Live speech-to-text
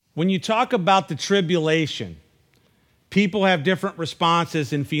When you talk about the tribulation, people have different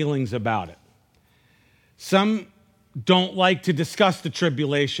responses and feelings about it. Some don't like to discuss the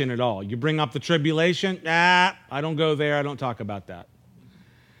tribulation at all. You bring up the tribulation, I don't go there, I don't talk about that.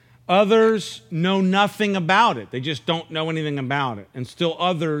 Others know nothing about it. They just don't know anything about it. And still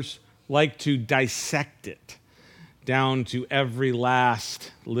others like to dissect it down to every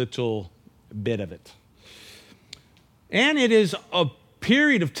last little bit of it. And it is a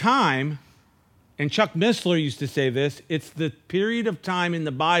period of time, and Chuck Missler used to say this, it's the period of time in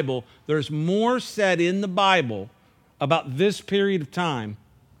the Bible, there's more said in the Bible about this period of time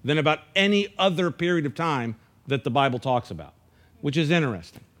than about any other period of time that the Bible talks about, which is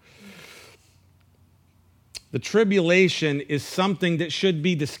interesting. The tribulation is something that should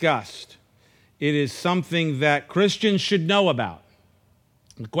be discussed. It is something that Christians should know about.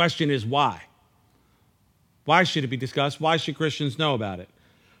 The question is why? Why should it be discussed? Why should Christians know about it?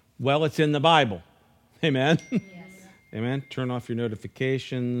 Well, it's in the Bible. Amen? Yes. Amen? Turn off your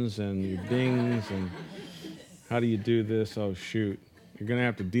notifications and your dings. And how do you do this? Oh, shoot. You're going to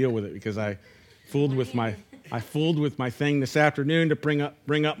have to deal with it because I fooled with my thing this afternoon to bring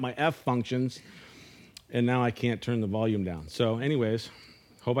up my F functions. And now I can't turn the volume down. So anyways,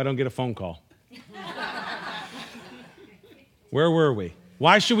 hope I don't get a phone call. Where were we?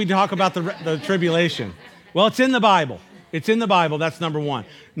 Why should we talk about the tribulation? Well, it's in the Bible. It's in the Bible. That's number one.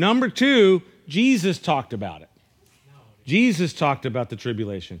 Number two, Jesus talked about it. Jesus talked about the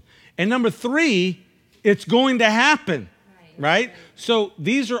tribulation. And number three, it's going to happen, right? So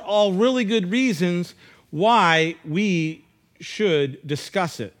these are all really good reasons why we should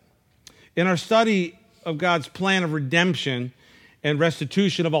discuss it. In our study of God's plan of redemption and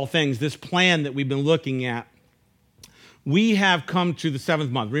restitution of all things, this plan that we've been looking at, we have come to the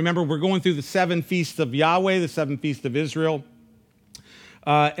seventh month. Remember, we're going through the 7 feasts of Yahweh, the 7 feasts of Israel,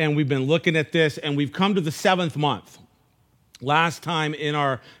 and we've been looking at this, and we've come to the 7th month. Last time in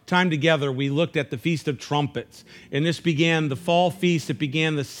our time together, we looked at the Feast of Trumpets, and this began the fall feast. It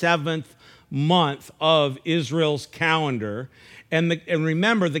began the 7th month of Israel's calendar. And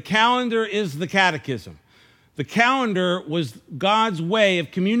remember, the calendar is the catechism. The calendar was God's way of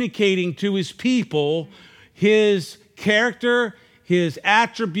communicating to his people his character, his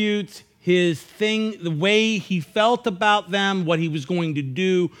attributes, his thing, the way he felt about them, what he was going to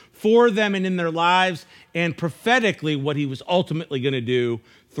do for them and in their lives, and prophetically what he was ultimately going to do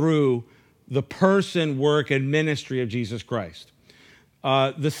through the person, work, and ministry of Jesus Christ.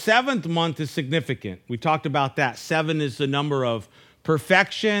 The 7th month is significant. We talked about that. 7 is the number of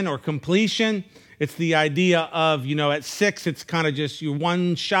perfection or completion. It's the idea of, at 6, it's kind of just you're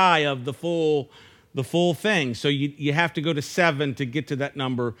one shy of the full thing. So you have to go to 7 to get to that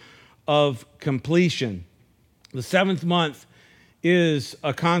number of completion. The 7th month is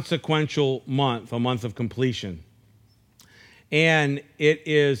a consequential month, a month of completion. And it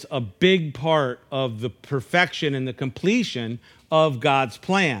is a big part of the perfection and the completion of God's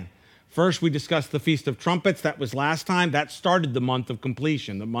plan. First, we discussed the Feast of Trumpets. That was last time. That started the month of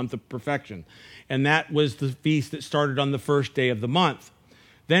completion, the month of perfection. And that was the feast that started on the first day of the month.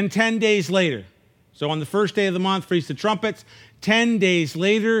 Then 10 days later, so on the first day of the month, Feast of Trumpets, 10 days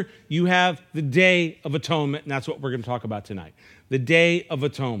later, you have the Day of Atonement, and that's what we're going to talk about tonight. The Day of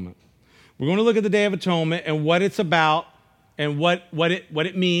Atonement. We're going to look at the Day of Atonement and what it's about and what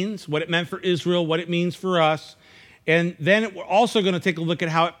it means, what it meant for Israel, what it means for us. And then we're also going to take a look at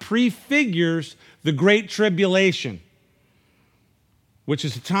how it prefigures the Great Tribulation, which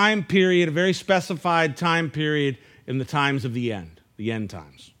is a time period, a very specified time period in the times of the end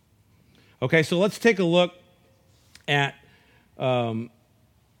times. Okay, so let's take a look at I'm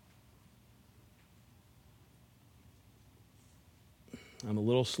a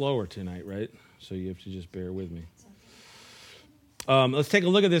little slower tonight, right? So you have to just bear with me. Let's take a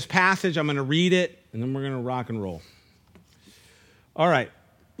look at this passage. I'm going to read it, and then we're going to rock and roll. All right.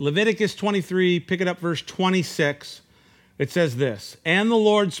 Leviticus 23, pick it up, verse 26. It says this, "And the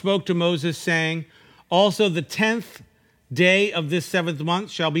Lord spoke to Moses, saying, also the 10th day of this 7th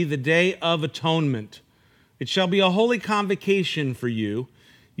month shall be the Day of Atonement. It shall be a holy convocation for you.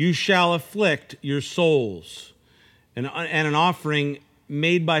 You shall afflict your souls, and an offering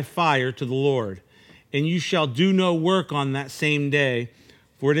made by fire to the Lord. And you shall do no work on that same day,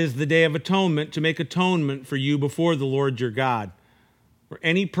 for it is the Day of Atonement, to make atonement for you before the Lord your God. For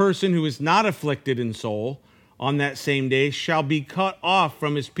any person who is not afflicted in soul on that same day shall be cut off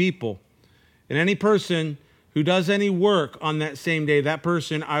from his people. And any person who does any work on that same day, that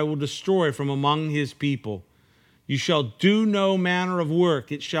person I will destroy from among his people. You shall do no manner of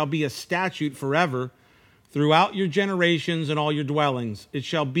work. It shall be a statute forever throughout your generations and all your dwellings. It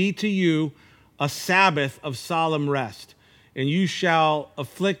shall be to you a Sabbath of solemn rest, and you shall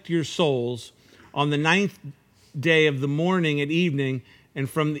afflict your souls on the 9th day of the morning and evening, and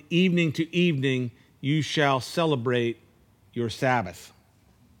from the evening to evening you shall celebrate your Sabbath.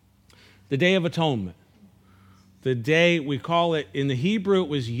 The Day of Atonement. The day, we call it, in the Hebrew, it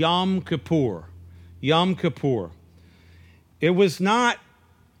was Yom Kippur. Yom Kippur. It was not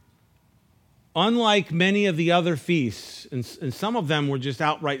unlike many of the other feasts, and some of them were just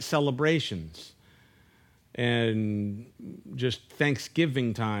outright celebrations and just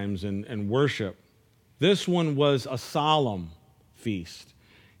Thanksgiving times and worship. This one was a solemn feast.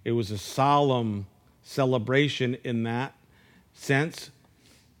 It was a solemn celebration in that sense.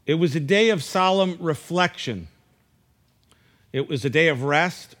 It was a day of solemn reflection. It was a day of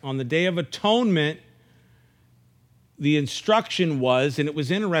rest. On the Day of Atonement, the instruction was, and it was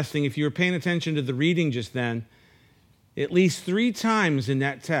interesting if you were paying attention to the reading just then, at least 3 times in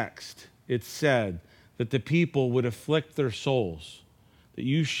that text it said that the people would afflict their souls, that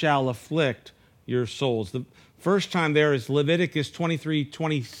you shall afflict your souls. The first time there is Leviticus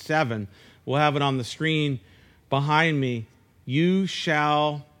 23:27. We'll have it on the screen behind me. You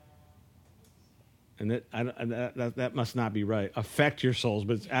shall, and that must not be right, affect your souls,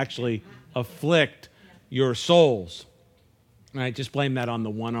 but it's actually afflict your souls. All right, just blame that on the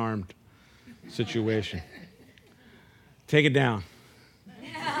one-armed situation. Take it down.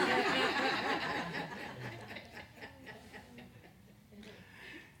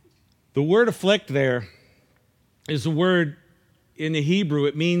 The word afflict there is a word in the Hebrew.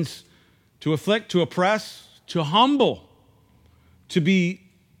 It means to afflict, to oppress, to humble, to be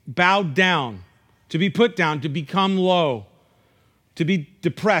bowed down, to be put down, to become low, to be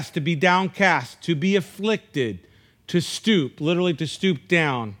depressed, to be downcast, to be afflicted, to stoop, literally to stoop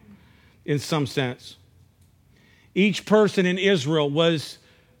down in some sense. Each person in Israel was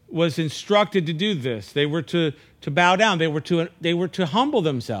instructed to do this. They were to bow down. They were to humble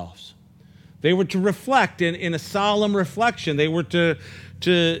themselves. They were to reflect in a solemn reflection. They were to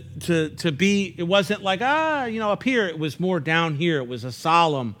be, it wasn't like, up here. It was more down here. It was a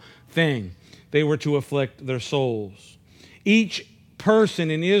solemn thing. They were to afflict their souls. Each person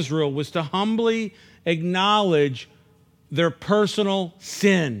in Israel was to humbly acknowledge their personal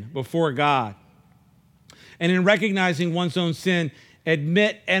sin before God. And in recognizing one's own sin,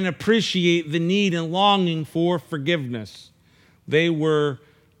 admit and appreciate the need and longing for forgiveness. They were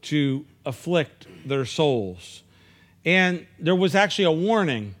to afflict their souls. And there was actually a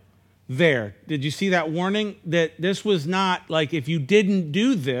warning there. Did you see that warning? That this was not like if you didn't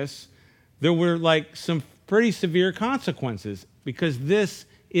do this, there were like some pretty severe consequences, because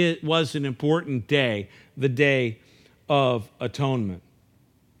it was an important day, the Day of Atonement.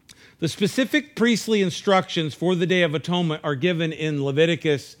 The specific priestly instructions for the Day of Atonement are given in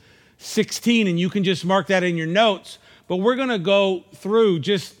Leviticus 16, and you can just mark that in your notes, but we're going to go through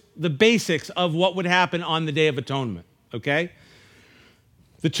just the basics of what would happen on the Day of Atonement, okay?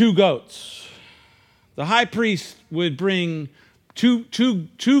 The 2 goats. The high priest would bring two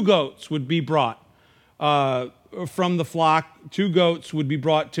goats would be brought from the flock. 2 goats would be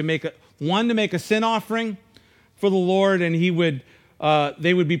brought to make a sin offering for the Lord, and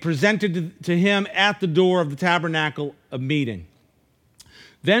they would be presented to him at the door of the tabernacle of meeting.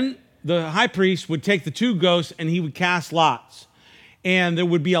 Then the high priest would take the 2 goats and he would cast lots. And there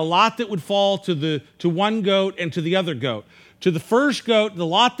would be a lot that would fall to one goat and to the other goat. To the first goat, the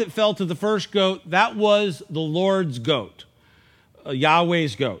lot that fell to the first goat, that was the Lord's goat,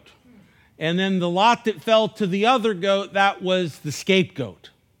 Yahweh's goat. And then the lot that fell to the other goat, that was the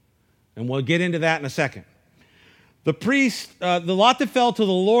scapegoat. And we'll get into that in a second. The lot that fell to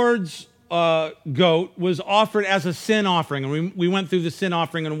the Lord's goat was offered as a sin offering. And we went through the sin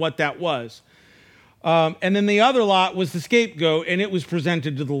offering and what that was. And then the other lot was the scapegoat, and it was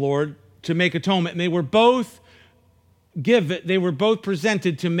presented to the Lord to make atonement. And they were both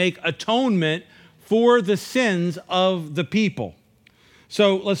presented to make atonement for the sins of the people.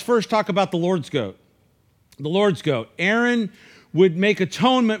 So let's first talk about the Lord's goat. The Lord's goat. Aaron would make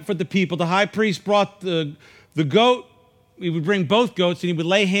atonement for the people. The high priest brought the goat. He would bring both goats, and he would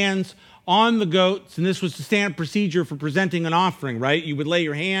lay hands on the goats, and this was the standard procedure for presenting an offering, right? You would lay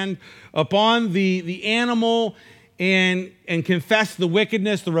your hand upon the animal and confess the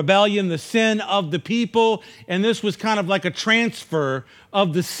wickedness, the rebellion, the sin of the people, and this was kind of like a transfer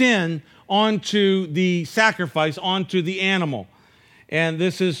of the sin onto the sacrifice, onto the animal. And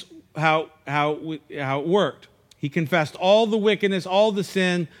this is how it worked. He confessed all the wickedness, all the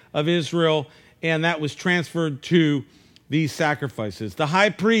sin of Israel, and that was transferred to these sacrifices. The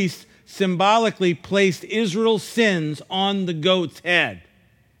high priest symbolically placed Israel's sins on the goat's head.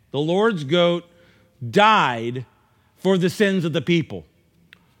 The Lord's goat died for the sins of the people.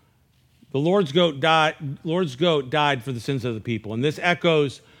 The Lord's goat died for the sins of the people. And this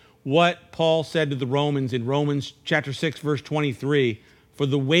echoes what Paul said to the Romans in Romans chapter 6, verse 23, for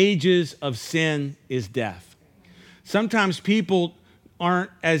the wages of sin is death. Sometimes people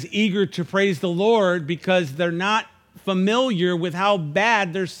aren't as eager to praise the Lord because they're not familiar with how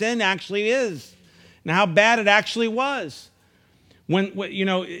bad their sin actually is and how bad it actually was. When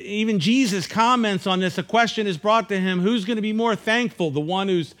even Jesus comments on this, a question is brought to him, who's going to be more thankful, the one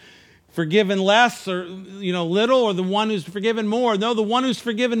who's forgiven less or little, or the one who's forgiven more? No, the one who's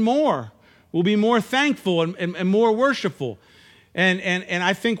forgiven more will be more thankful and more worshipful. And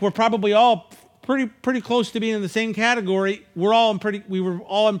I think we're probably all pretty close to being in the same category. We were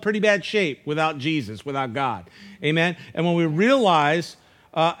all in pretty bad shape without Jesus, without God. Amen. And when we realize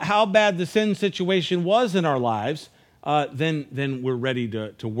how bad the sin situation was in our lives, then we're ready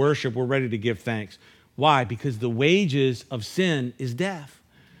to worship. We're ready to give thanks. Why? Because the wages of sin is death.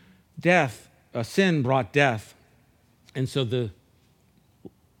 Sin brought death. And so the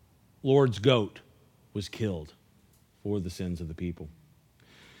Lord's goat was killed for the sins of the people.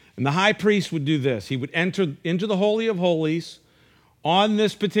 And the high priest would do this. He would enter into the Holy of Holies on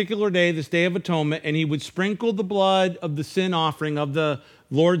this particular day, this Day of Atonement, and he would sprinkle the blood of the sin offering of the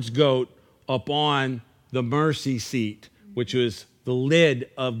Lord's goat upon the mercy seat, which was the lid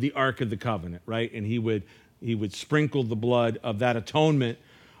of the Ark of the Covenant, right? And he would sprinkle the blood of that atonement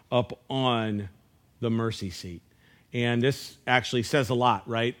up on the mercy seat. And this actually says a lot,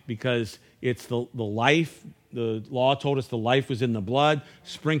 right? Because it's the life. The law told us the life was in the blood,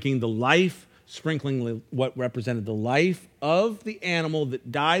 sprinkling what represented the life of the animal that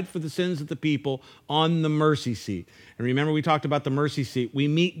died for the sins of the people on the mercy seat. And remember, we talked about the mercy seat. We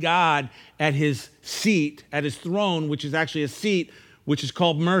meet God at his seat, at his throne, which is actually a seat which is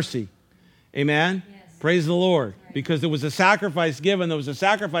called mercy. Amen? Yes. Praise the Lord. Right. Because there was a sacrifice given, there was a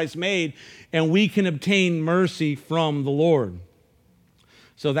sacrifice made, and we can obtain mercy from the Lord.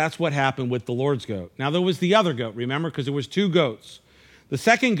 So that's what happened with the Lord's goat. Now there was the other goat, remember, because there was two goats. The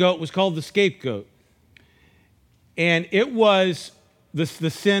second goat was called the scapegoat. And it was the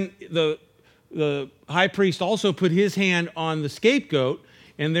sin, the high priest also put his hand on the scapegoat,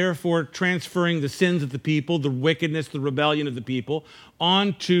 and therefore transferring the sins of the people, the wickedness, the rebellion of the people,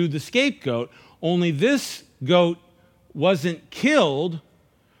 onto the scapegoat. Only this goat wasn't killed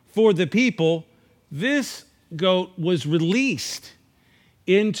for the people. This goat was released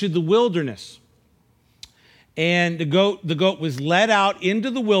into the wilderness. And the goat was led out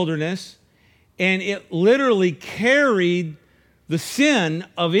into the wilderness, and it literally carried the sin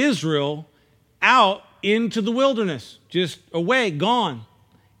of Israel out into the wilderness, just away, gone.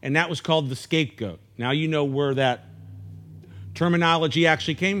 And that was called the scapegoat. Now you know where that terminology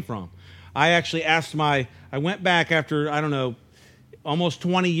actually came from. I went back after, almost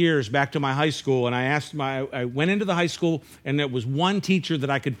 20 years back to my high school, and I went into the high school, and there was one teacher that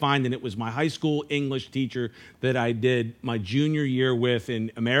I could find, and it was my high school English teacher that I did my junior year with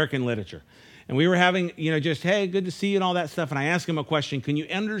in American literature. And we were having, just, hey, good to see you and all that stuff. And I asked him a question: can you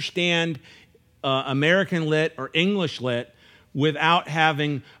understand American lit or English lit without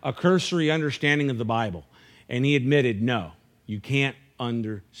having a cursory understanding of the Bible? And he admitted, no, you can't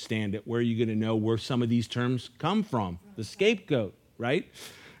understand it. Where are you going to know where some of these terms come from? The scapegoat. Right?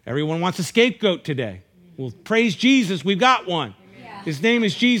 Everyone wants a scapegoat today. Well, praise Jesus, we've got one. Yeah. His name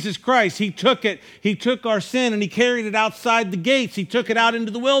is Jesus Christ. He took our sin and he carried it outside the gates. He took it out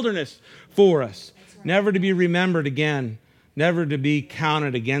into the wilderness for us. Right. Never to be remembered again, never to be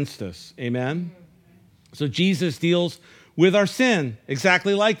counted against us. Amen? So Jesus deals with our sin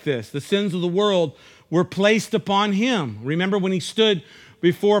exactly like this. The sins of the world were placed upon him. Remember when he stood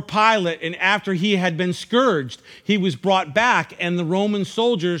before Pilate, and after he had been scourged, he was brought back, and the Roman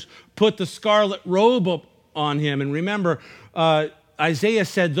soldiers put the scarlet robe up on him. And remember, Isaiah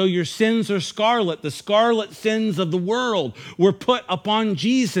said, though your sins are scarlet, the scarlet sins of the world were put upon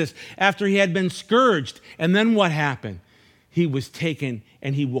Jesus after he had been scourged. And then what happened? He was taken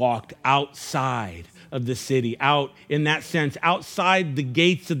and he walked outside of the city. Out, in that sense, outside the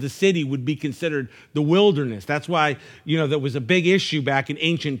gates of the city would be considered the wilderness. That's why, there was a big issue back in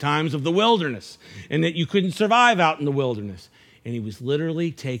ancient times of the wilderness, and that you couldn't survive out in the wilderness. And he was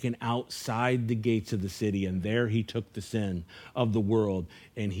literally taken outside the gates of the city, and there he took the sin of the world,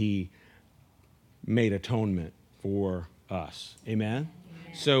 and he made atonement for us. Amen?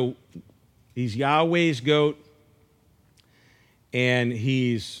 So he's Yahweh's goat, and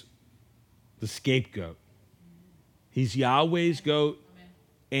he's the scapegoat. He's Yahweh's goat,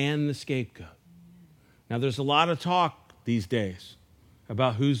 and the scapegoat. Now, there's a lot of talk these days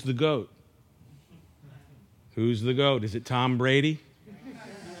about who's the GOAT. Who's the GOAT? Is it Tom Brady?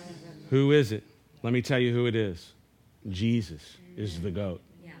 Who is it? Let me tell you who it is. Jesus is the GOAT.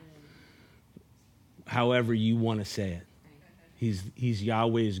 However you want to say it. He's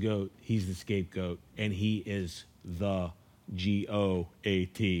Yahweh's GOAT. He's the scapegoat. And he is the GOAT,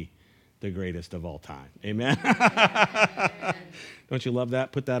 the greatest of all time. Amen? Don't you love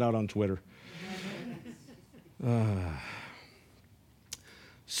that? Put that out on Twitter.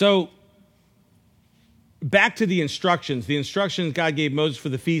 So, back to the instructions. The instructions God gave Moses for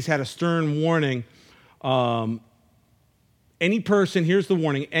the feast had a stern warning. Any person, here's the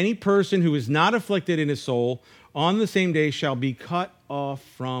warning, any person who is not afflicted in his soul on the same day shall be cut off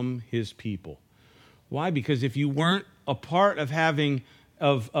from his people. Why? Because if you weren't a part of having,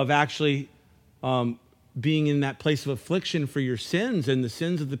 of actually being in that place of affliction for your sins and the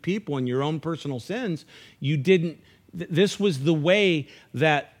sins of the people and your own personal sins, you didn't, this was the way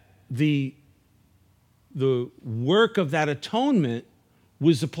that the work of that atonement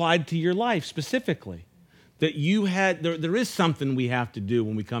was applied to your life specifically. That you had, there is something we have to do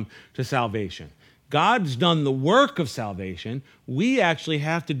when we come to salvation. God's done the work of salvation. We actually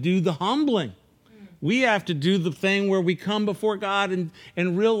have to do the humbling. We have to do the thing where we come before God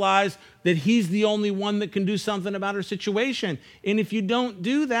and realize that he's the only one that can do something about our situation. And if you don't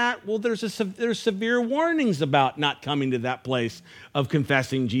do that, well, there's severe warnings about not coming to that place of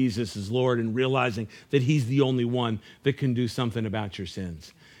confessing Jesus as Lord and realizing that he's the only one that can do something about your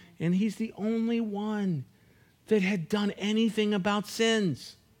sins. And he's the only one that had done anything about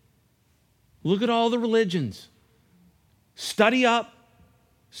sins. Look at all the religions. Study up.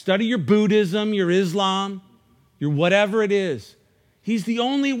 Study your Buddhism, your Islam, your whatever it is. He's the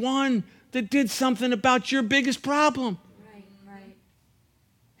only one that did something about your biggest problem. Right.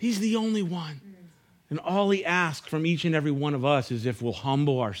 He's the only one. And all he asks from each and every one of us is if we'll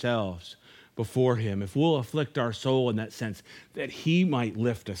humble ourselves before him, if we'll afflict our soul in that sense, that he might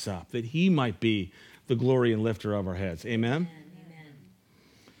lift us up, that he might be the glory and lifter of our heads. Amen? Amen.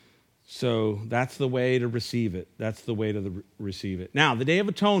 So that's the way to receive it. That's the way to receive it. Now, the Day of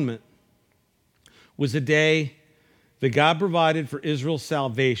Atonement was a day that God provided for Israel's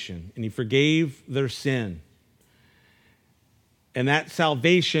salvation, and he forgave their sin. And that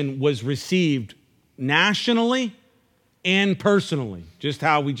salvation was received nationally and personally, just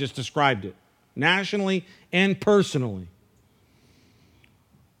how we just described it. Nationally and personally.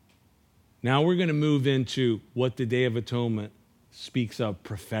 Now we're going to move into what the Day of Atonement speaks of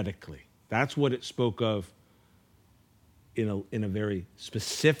prophetically. That's what it spoke of in a very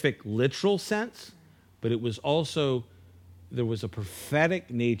specific literal sense, but it was also, there was a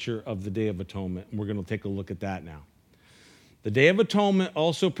prophetic nature of the Day of Atonement, and we're going to take a look at that now. The Day of Atonement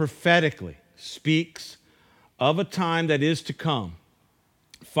also prophetically speaks of a time that is to come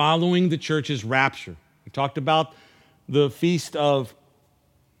following the church's rapture. We talked about the Feast of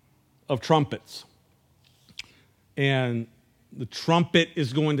Trumpets. And the trumpet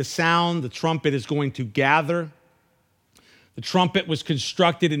is going to sound. The trumpet is going to gather. The trumpet was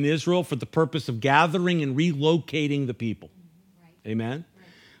constructed in Israel for the purpose of gathering and relocating the people. Right. Amen? Right.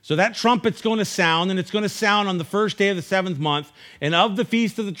 So that trumpet's going to sound, and it's going to sound on the first day of the 7th month. And of the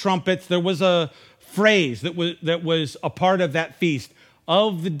Feast of the Trumpets, there was a phrase that was a part of that feast.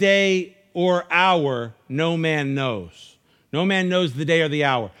 Of the day or hour, no man knows. No man knows the day or the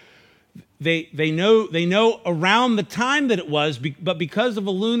hour. They know around the time that it was, but because of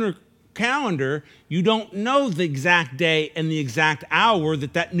a lunar calendar, you don't know the exact day and the exact hour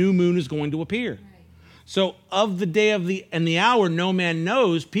that new moon is going to appear. Right. So of the day and the hour, no man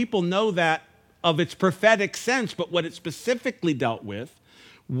knows. People know that of its prophetic sense, but what it specifically dealt with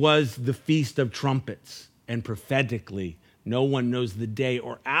was the Feast of Trumpets. And prophetically, no one knows the day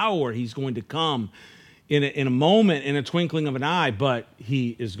or hour he's going to come in a moment, in a twinkling of an eye, but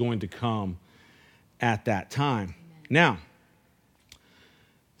he is going to come at that time. Amen. Now,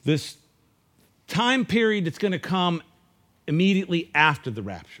 this time period that's going to come immediately after the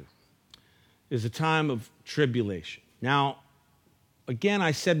rapture is a time of tribulation. Now, again,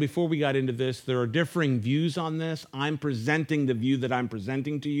 I said before we got into this, there are differing views on this. I'm presenting the view that I'm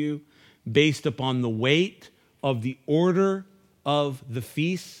presenting to you based upon the weight of the order of the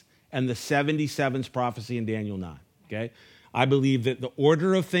feasts and the 77th prophecy in Daniel 9, okay? I believe that the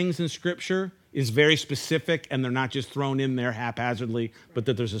order of things in Scripture is very specific, and they're not just thrown in there haphazardly, but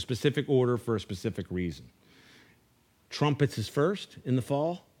that there's a specific order for a specific reason. Trumpets is first in the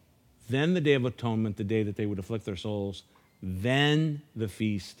fall, then the Day of Atonement, the day that they would afflict their souls, then the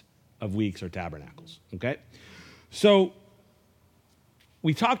Feast of Weeks or Tabernacles, okay? So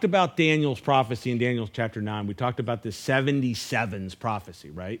we talked about Daniel's prophecy in Daniel chapter 9. We talked about the 77s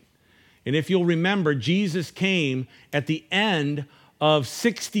prophecy, right? And if you'll remember, Jesus came at the end of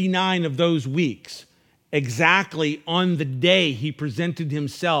 69 of those weeks, exactly on the day he presented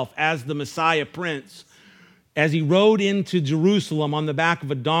himself as the Messiah Prince, as he rode into Jerusalem on the back of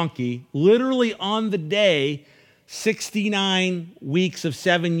a donkey, literally on the day, 69 weeks of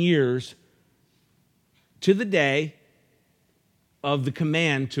 7 years, to the day of the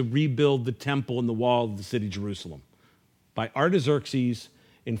command to rebuild the temple and the wall of the city of Jerusalem by Artaxerxes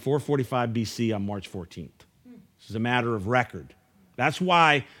in 445 BC on March 14th. This is a matter of record. That's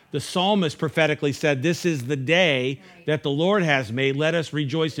why the psalmist prophetically said, this is the day that the Lord has made. Let us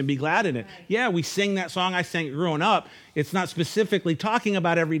rejoice and be glad in it. Yeah, we sing that song. I sang it growing up. It's not specifically talking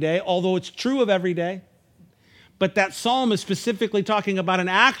about every day, although it's true of every day. But that psalm is specifically talking about an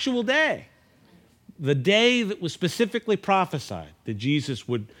actual day. The day that was specifically prophesied that Jesus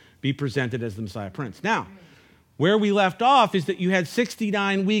would be presented as the Messiah Prince. Now, where we left off is that you had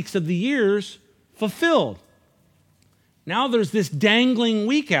 69 weeks of the years fulfilled. Now there's this dangling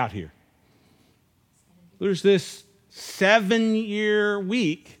week out here. There's this 7-year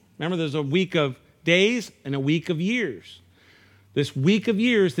week. Remember, there's a week of days and a week of years. This week of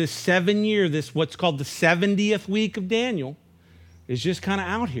years, this 7-year, this what's called the 70th week of Daniel, is just kind of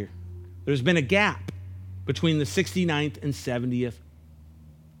out here. There's been a gap between the 69th and 70th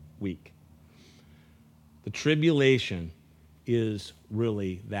week. The tribulation is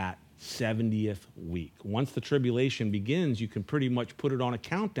really that 70th week. Once the tribulation begins, you can pretty much put it on a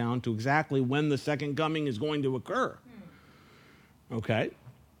countdown to exactly when the second coming is going to occur. Okay?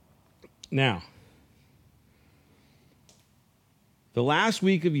 Now, the last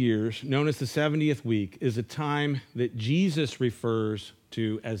week of years, known as the 70th week, is a time that Jesus refers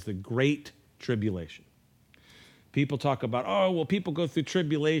to as the Great Tribulation. People talk about, oh, well, people go through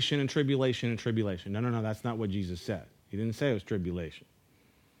tribulation and tribulation and tribulation. No, that's not what Jesus said. He didn't say it was tribulation.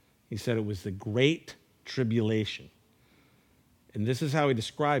 He said it was the Great Tribulation. And this is how he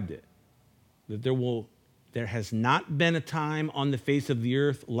described it, that there has not been a time on the face of the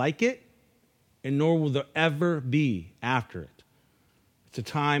earth like it, and nor will there ever be after it. It's a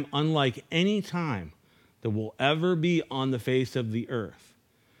time unlike any time that will ever be on the face of the earth.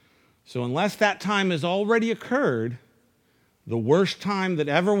 So unless that time has already occurred, the worst time that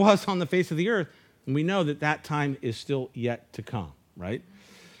ever was on the face of the earth, and we know that that time is still yet to come, right?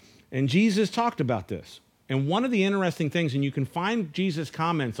 And Jesus talked about this. And one of the interesting things, and you can find Jesus'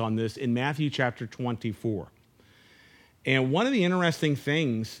 comments on this in Matthew chapter 24. And one of the interesting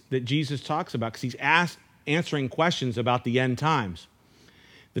things that Jesus talks about, because he's answering questions about the end times.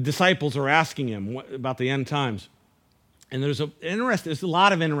 The disciples are asking him about the end times. And there's a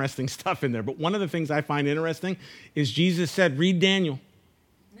lot of interesting stuff in there. But one of the things I find interesting is Jesus said, read Daniel.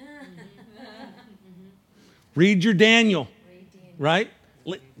 Read your Daniel. Right?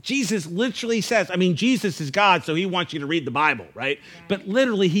 Jesus literally says, Jesus is God, so he wants you to read the Bible, right? But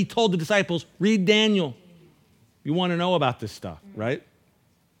literally, he told the disciples, read Daniel. You want to know about this stuff, right?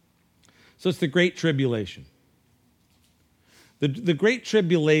 So it's the Great Tribulation. The Great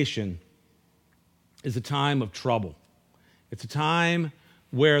Tribulation is a time of trouble. It's a time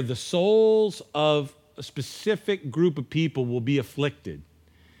where the souls of a specific group of people will be afflicted.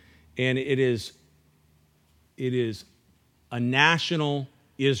 And it is a national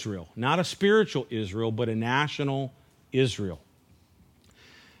Israel. Not a spiritual Israel, but a national Israel.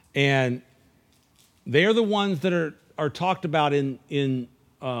 And they're the ones that are talked about in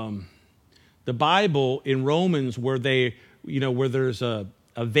the Bible, in Romans, where where there's a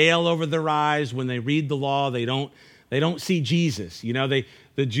veil over their eyes. When they read the law, they don't see Jesus.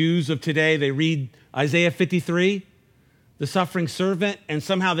 The Jews of today, they read Isaiah 53, the suffering servant, and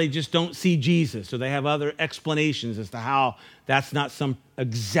somehow they just don't see Jesus. So they have other explanations as to how that's not some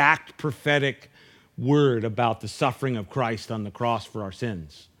exact prophetic word about the suffering of Christ on the cross for our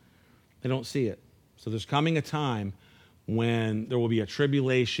sins. They don't see it. So there's coming a time when there will be a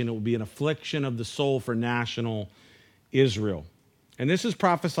tribulation. It will be an affliction of the soul for national Israel. And this is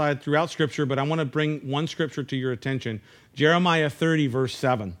prophesied throughout Scripture, but I want to bring one Scripture to your attention. Jeremiah 30, verse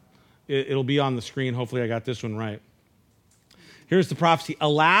 7. It'll be on the screen. Hopefully I got this one right. Here's the prophecy.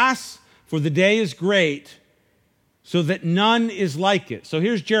 Alas, for the day is great, so that none is like it. So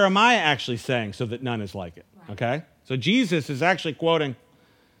here's Jeremiah actually saying, so that none is like it. Okay? So Jesus is actually quoting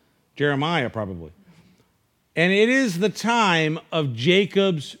Jeremiah probably. And it is the time of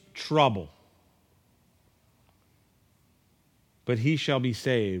Jacob's trouble, but he shall be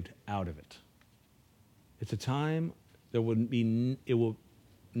saved out of it. It's a time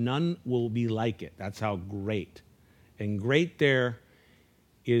none will be like it. That's how great. And great there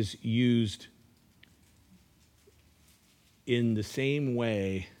is used in the same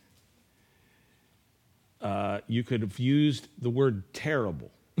way you could have used the word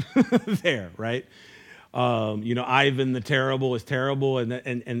terrible there, right? Ivan the Terrible is terrible, and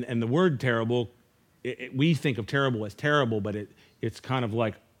the word terrible, we think of terrible as terrible, but it's kind of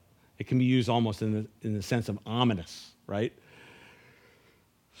like, it can be used almost in the sense of ominous, right?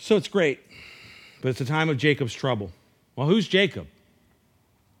 So it's great, but it's the time of Jacob's trouble. Well, who's Jacob?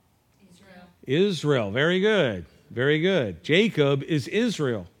 Israel. Very good. Very good. Jacob is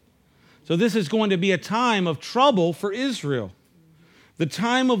Israel. So this is going to be a time of trouble for Israel. The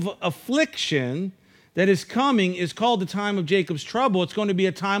time of affliction that is coming is called the time of Jacob's trouble. It's going to be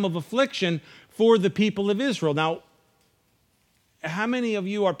a time of affliction for the people of Israel. Now, how many of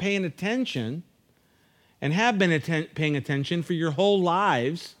you are paying attention and have been paying attention for your whole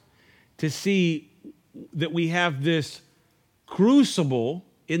lives to see that we have this crucible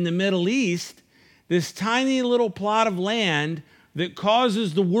in the Middle East, this tiny little plot of land that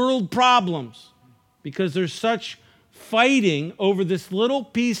causes the world problems because there's such fighting over this little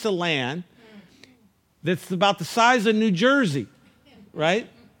piece of land that's about the size of New Jersey, right?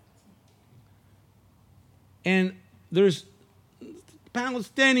 And there's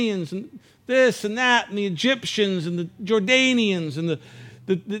Palestinians and this and that and the Egyptians and the Jordanians and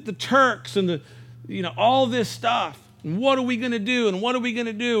the Turks and all this stuff. And what are we going to do? And what are we going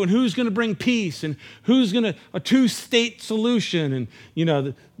to do? And who's going to bring peace? And who's going to a two-state solution?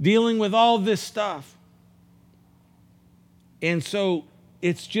 And dealing with all this stuff. And so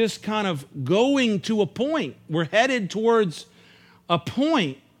it's just kind of going to a point. We're headed towards a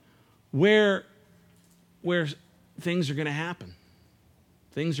point where things are going to happen.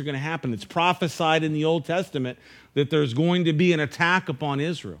 Things are going to happen. It's prophesied in the Old Testament that there's going to be an attack upon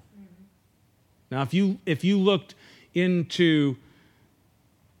Israel. Now, if you looked into,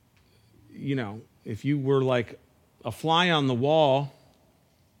 if you were like a fly on the wall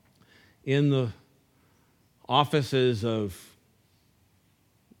in the offices of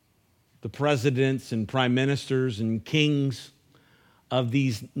the presidents and prime ministers and kings of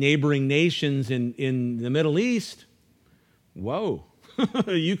these neighboring nations in the Middle East, whoa,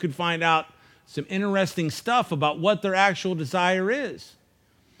 you could find out some interesting stuff about what their actual desire is.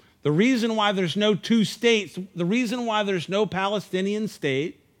 The reason why there's no two states, the reason why there's no Palestinian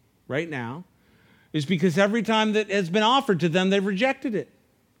state right now is because every time that has been offered to them, they've rejected it.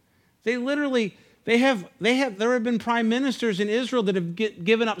 There have been prime ministers in Israel that have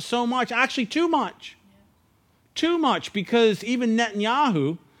given up so much, actually too much. Too much, because even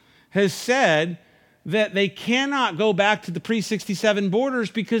Netanyahu has said that they cannot go back to the pre-67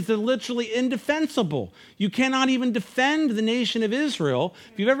 borders because they're literally indefensible. You cannot even defend the nation of Israel.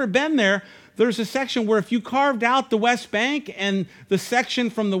 If you've ever been there, there's a section where if you carved out the West Bank and the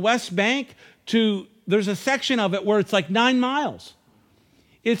section from the West Bank there's a section of it where it's like 9 miles.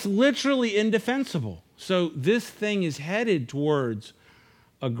 It's literally indefensible. So this thing is headed towards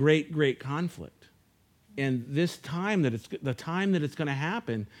a great, great conflict. And this time the time that it's going to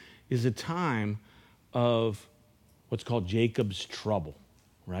happen is a time of what's called Jacob's trouble,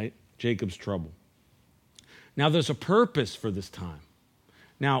 right? Jacob's trouble. Now, there's a purpose for this time.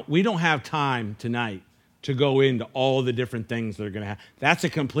 Now, we don't have time tonight to go into all the different things that are going to happen. That's a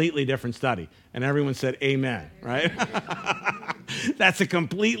completely different study. And everyone said amen, right? That's a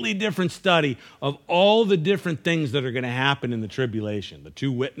completely different study of all the different things that are going to happen in the tribulation. The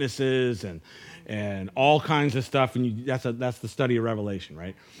two witnesses and all kinds of stuff. And that's the study of Revelation,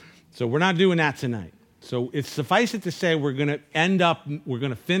 right? So we're not doing that tonight. So it's suffice it to say we're going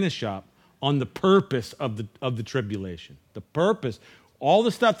to finish up on the purpose of the tribulation. The purpose, all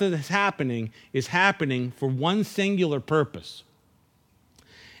the stuff that is happening for one singular purpose.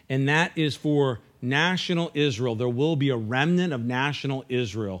 And that is for national Israel. There will be a remnant of national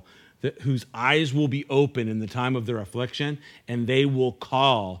Israel whose eyes will be open in the time of their affliction, and they will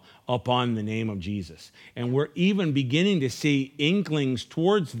call upon the name of Jesus. And we're even beginning to see inklings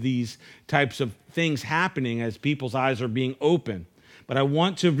towards these types of things happening as people's eyes are being open. But I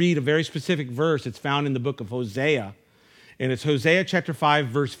want to read a very specific verse. It's found in the book of Hosea, and it's Hosea chapter 5,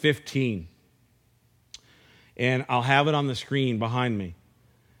 verse 15. And I'll have it on the screen behind me.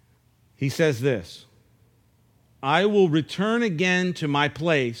 He says this: I will return again to my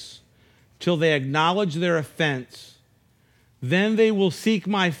place till they acknowledge their offense. Then they will seek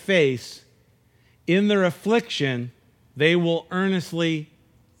my face. In their affliction, they will earnestly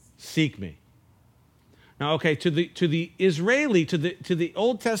seek me. Now, okay, to the Israeli, to the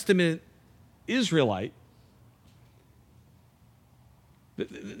Old Testament Israelite,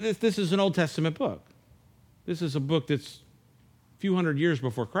 this is an Old Testament book. This is a book that's few hundred years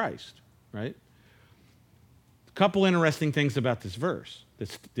before Christ, right? A couple interesting things about this verse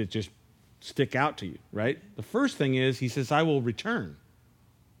that just stick out to you, right? The first thing is he says, I will return.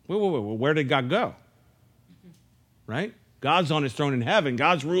 Wait, where did God go? Right? God's on his throne in heaven.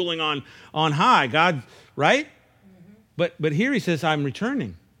 God's ruling on high. God, right? But here he says, I'm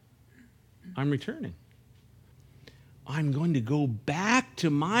returning. I'm returning. I'm going to go back to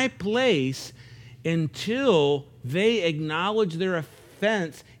my place until they acknowledge their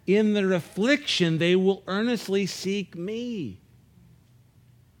offense. In their affliction, they will earnestly seek me.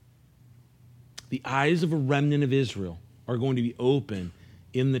 The eyes of a remnant of Israel are going to be open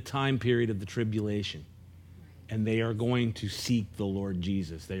in the time period of the tribulation. And they are going to seek the Lord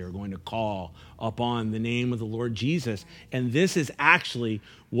Jesus. They are going to call upon the name of the Lord Jesus. And this is actually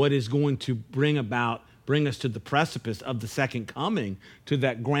what is going to bring us to the precipice of the second coming, to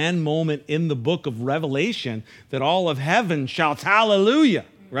that grand moment in the book of Revelation that all of heaven shouts hallelujah,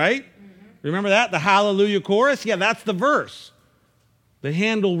 right? Remember that? The hallelujah chorus? Yeah, that's the verse that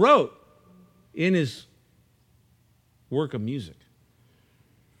Handel wrote in his work of music.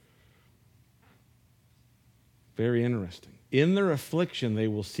 Very interesting. In their affliction, they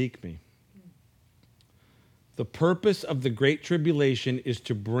will seek me. The purpose of the Great Tribulation is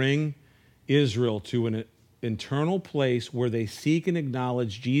to bring Israel to an eternal place where they seek and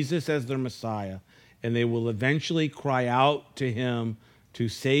acknowledge Jesus as their Messiah, and they will eventually cry out to him to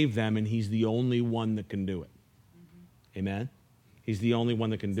save them, and he's the only one that can do it. Amen? He's the only one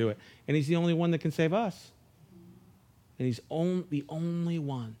that can do it. And he's the only one that can save us. And he's the only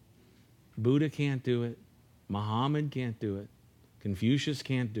one. Buddha can't do it. Muhammad can't do it. Confucius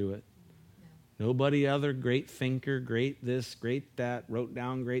can't do it. Nobody other great thinker, great this, great that, wrote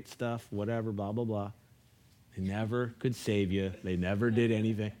down great stuff, whatever, blah, blah, blah. They never could save you. They never did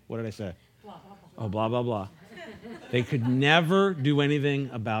anything. What did I say? Blah, blah, blah. Oh, blah, blah, blah. They could never do anything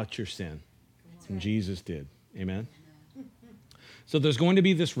about your sin. And Jesus did. Amen? So there's going to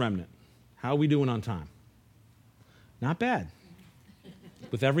be this remnant. How are we doing on time? Not bad.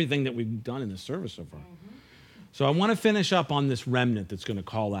 With everything that we've done in this service so far. So I want to finish up on this remnant that's going to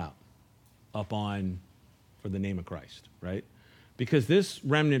call out for the name of Christ, right? Because this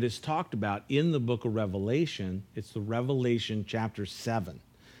remnant is talked about in the book of Revelation. It's the Revelation chapter 7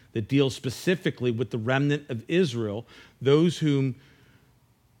 that deals specifically with the remnant of Israel, those whom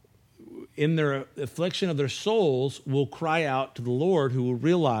in their affliction of their souls will cry out to the Lord, who will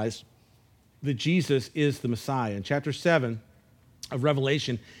realize that Jesus is the Messiah. In chapter 7 of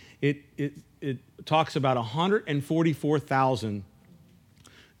Revelation, it talks about 144,000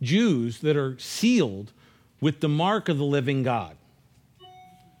 Jews that are sealed with the mark of the living God.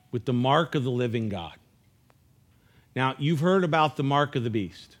 With the mark of the living God. Now, you've heard about the mark of the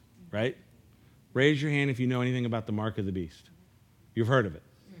beast, right? Raise your hand if you know anything about the mark of the beast. You've heard of it.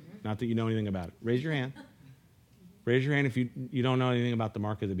 Not that you know anything about it. Raise your hand. Raise your hand if you don't know anything about the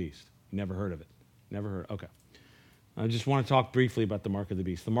mark of the beast. You never heard of it. Never heard. Okay. I just want to talk briefly about the mark of the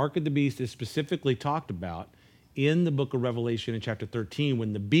beast. The mark of the beast is specifically talked about in the book of Revelation in chapter 13.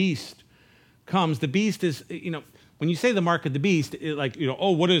 When the beast comes, the beast is, when you say the mark of the beast,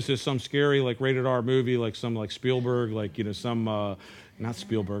 what is this? Some scary, rated R movie, some Spielberg, not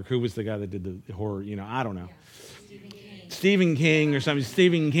Spielberg. Who was the guy that did the horror? I don't know. Stephen King or something.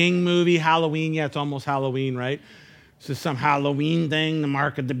 Stephen King movie, Halloween. Yeah, it's almost Halloween, right? This is some Halloween thing, the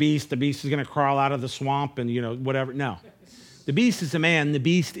mark of the beast. The beast is going to crawl out of the swamp and, whatever. No. The beast is a man. The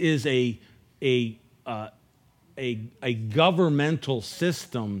beast is a governmental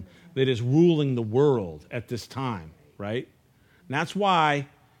system that is ruling the world at this time, right? And that's why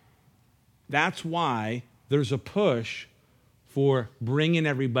there's a push for bringing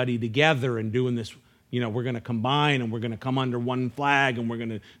everybody together and doing this. We're going to combine and we're going to come under one flag and we're going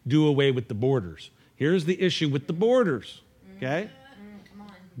to do away with the borders. Here's the issue with the borders, okay?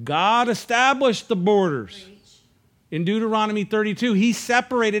 God established the borders. In Deuteronomy 32, he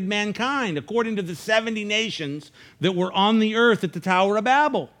separated mankind according to the 70 nations that were on the earth at the Tower of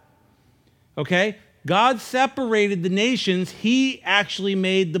Babel. Okay? God separated the nations. He actually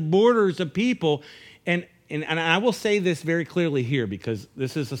made the borders of people. And I will say this very clearly here because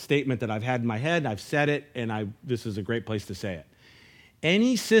this is a statement that I've had in my head. I've said it, and this is a great place to say it.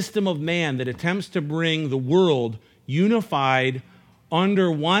 Any system of man that attempts to bring the world unified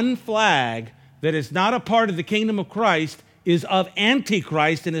under one flag that is not a part of the kingdom of Christ is of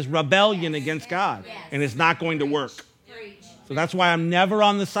Antichrist and is rebellion against God. And it's not going to work. So that's why I'm never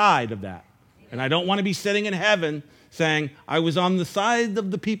on the side of that. And I don't want to be sitting in heaven saying, I was on the side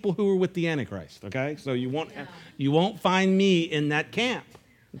of the people who were with the Antichrist. Okay? So you won't find me in that camp.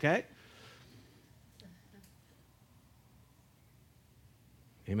 Okay?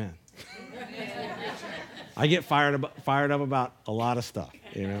 Amen. I get fired up about a lot of stuff,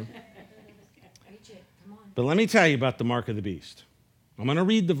 you know. But let me tell you about the mark of the beast. I'm going to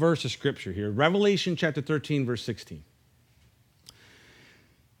read the verse of scripture here. Revelation chapter 13, verse 16.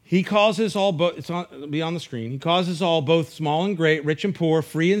 He causes all, it'll be on the screen. He causes all, both small and great, rich and poor,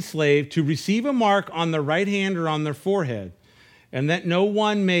 free and slave, to receive a mark on their right hand or on their forehead, and that no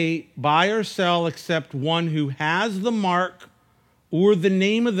one may buy or sell except one who has the mark or the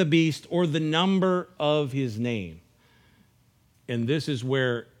name of the beast or the number of his name. And this is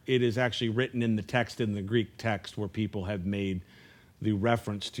where it is actually written in the text, in the Greek text, where people have made the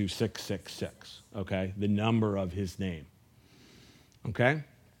reference to 666, okay? The number of his name, okay?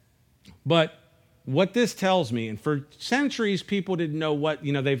 But what this tells me, and for centuries people didn't know what,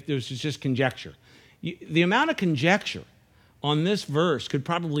 there's just conjecture. The amount of conjecture on this verse could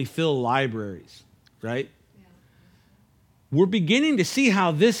probably fill libraries, right? Yeah. We're beginning to see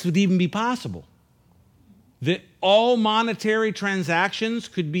how this would even be possible. That all monetary transactions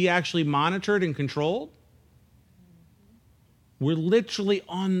could be actually monitored and controlled. We're literally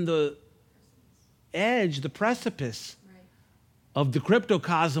on the edge, the precipice of the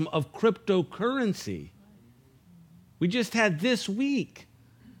cryptocosm of cryptocurrency. We just had this week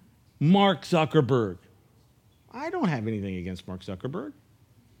Mark Zuckerberg. I don't have anything against Mark Zuckerberg.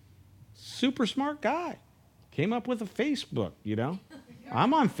 Super smart guy. Came up with a Facebook,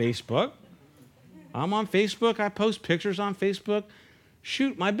 I'm on Facebook. I post pictures on Facebook.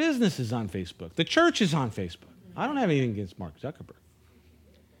 Shoot, my business is on Facebook. The church is on Facebook. I don't have anything against Mark Zuckerberg.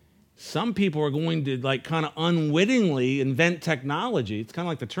 Some people are going to kind of unwittingly invent technology. It's kind of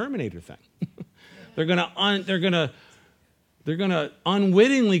like the Terminator thing. They're going to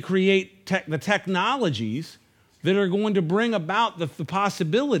unwittingly create the technologies that are going to bring about the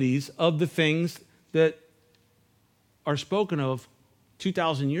possibilities of the things that are spoken of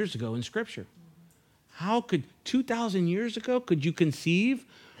 2,000 years ago in Scripture. How could 2,000 years ago could you conceive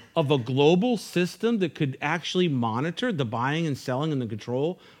of a global system that could actually monitor the buying and selling and the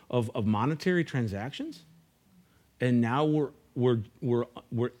control of monetary transactions? And now we're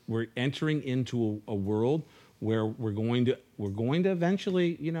entering into a world where we're going to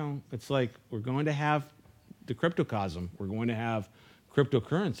eventually, it's like we're going to have the cryptocosm. We're going to have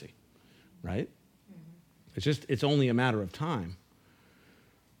cryptocurrency, right? Mm-hmm. It's only a matter of time.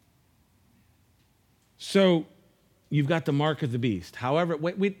 So you've got the mark of the beast. However,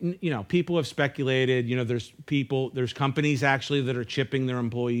 people have speculated, there's companies actually that are chipping their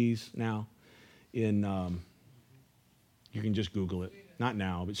employees now in, you can just Google it. Not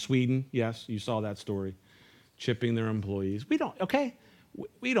now, but Sweden, yes, you saw that story. Chipping their employees. We don't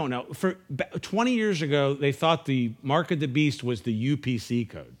know. For 20 years ago, they thought the mark of the beast was the UPC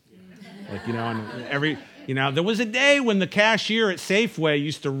code. And there was a day when the cashier at Safeway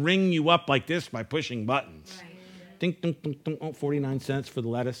used to ring you up like this by pushing buttons. Right. Ding, ding, ding, ding, oh, 49 cents for the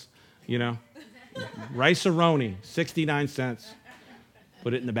lettuce, Rice-A-Roni, 69 cents.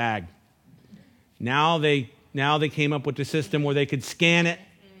 Put it in the bag. Now they came up with the system where they could scan it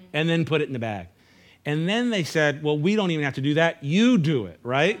and then put it in the bag. And then they said, well, we don't even have to do that. You do it,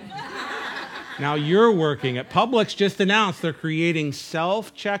 right? Now you're working at Publix. Just announced they're creating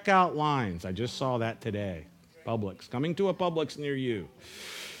self-checkout lines. I just saw that today. Publix, coming to a Publix near you.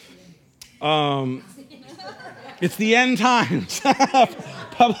 It's the end times.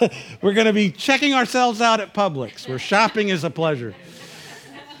 We're going to be checking ourselves out at Publix, where shopping is a pleasure.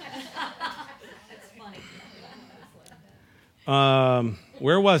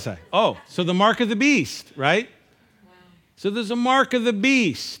 Where was I? Oh, so the mark of the beast, right? Wow. So there's a mark of the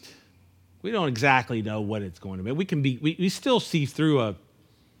beast. We don't exactly know what it's going to be. We still see through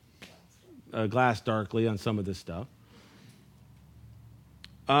a glass darkly on some of this stuff.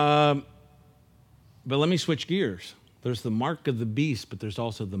 But let me switch gears. There's the mark of the beast, but there's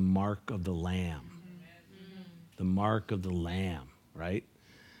also the mark of the Lamb. The mark of the Lamb, right?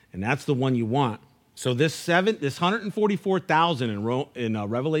 And that's the one you want. So this 144,000 in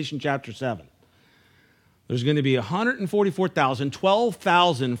Revelation chapter 7, there's going to be 144,000,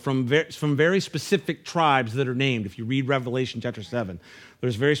 12,000 from very specific tribes that are named. If you read Revelation chapter 7,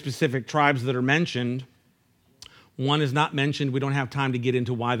 there's very specific tribes that are mentioned. One is not mentioned. We don't have time to get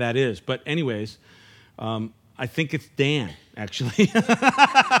into why that is. But anyways, I think it's Dan, actually.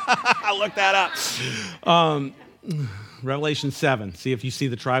 I looked that up. Revelation 7. See if you see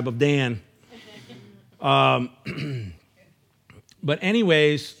the tribe of Dan. But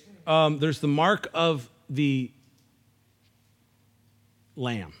anyways, there's the mark of the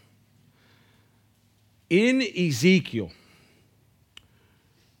Lamb. In Ezekiel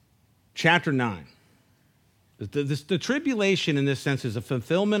chapter 9, The tribulation, in this sense, is a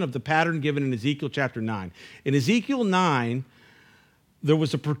fulfillment of the pattern given in Ezekiel chapter 9. In Ezekiel 9, there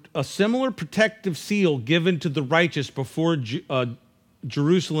was a similar protective seal given to the righteous before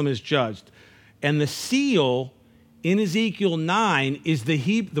Jerusalem is judged. And the seal in Ezekiel 9 is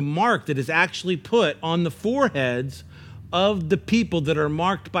the mark that is actually put on the foreheads of the people that are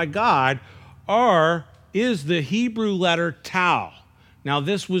marked by God, is the Hebrew letter Tau. Now,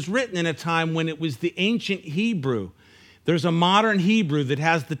 this was written in a time when it was the ancient Hebrew. There's a modern Hebrew that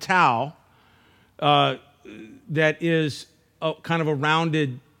has the Tau that is kind of a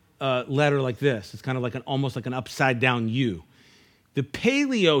rounded letter like this. It's kind of like almost like an upside-down U. The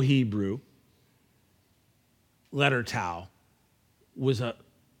Paleo Hebrew letter Tau was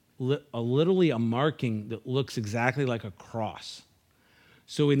literally a marking that looks exactly like a cross.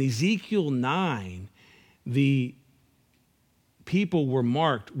 So in Ezekiel 9, the people were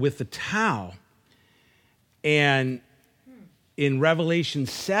marked with the Tau. And in Revelation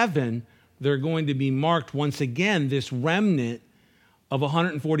 7, they're going to be marked once again, this remnant of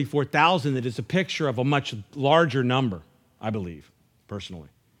 144,000 that is a picture of a much larger number, I believe, personally.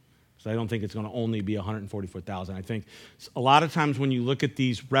 So I don't think it's going to only be 144,000. I think a lot of times when you look at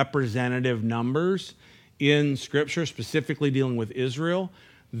these representative numbers in Scripture, specifically dealing with Israel,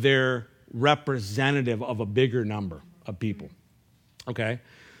 they're representative of a bigger number of people. Okay?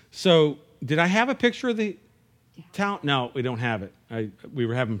 So did I have a picture of the town? No, we don't have it. We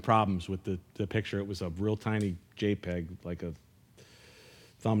were having problems with the picture. It was a real tiny JPEG, like a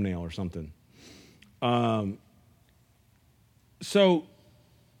thumbnail or something. So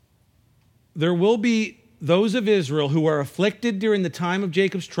there will be those of Israel who are afflicted during the time of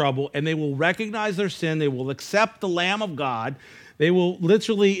Jacob's trouble, and they will recognize their sin. They will accept the Lamb of God. They will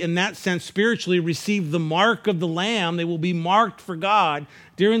literally, in that sense, spiritually receive the mark of the Lamb. They will be marked for God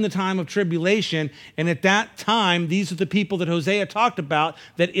during the time of tribulation. And at that time, these are the people that Hosea talked about,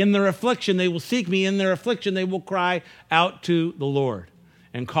 that in their affliction they will seek me. In their affliction they will cry out to the Lord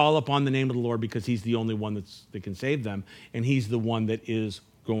and call upon the name of the Lord, because he's the only one that can save them. And he's the one that is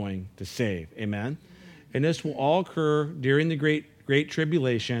going to save. Amen? And this will all occur during the great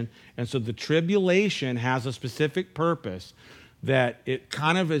tribulation. And so the tribulation has a specific purpose, that it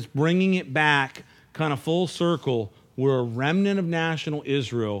kind of is bringing it back kind of full circle, where a remnant of national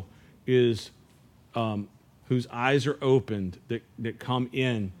Israel is, whose eyes are opened, that come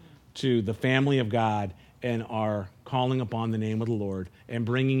in to the family of God and are calling upon the name of the Lord and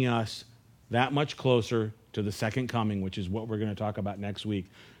bringing us that much closer to the second coming, which is what we're going to talk about next week.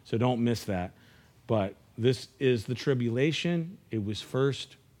 So don't miss that. But this is the tribulation. It was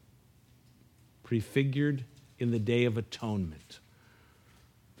first prefigured in the Day of Atonement.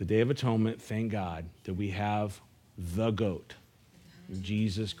 The Day of Atonement, thank God that we have the goat,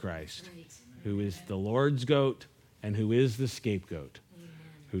 Jesus Christ, who is the Lord's goat and who is the scapegoat,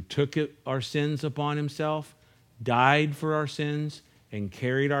 who took our sins upon himself, died for our sins, and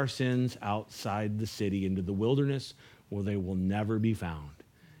carried our sins outside the city into the wilderness where they will never be found.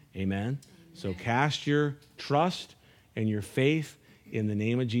 Amen? So cast your trust and your faith in the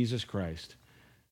name of Jesus Christ.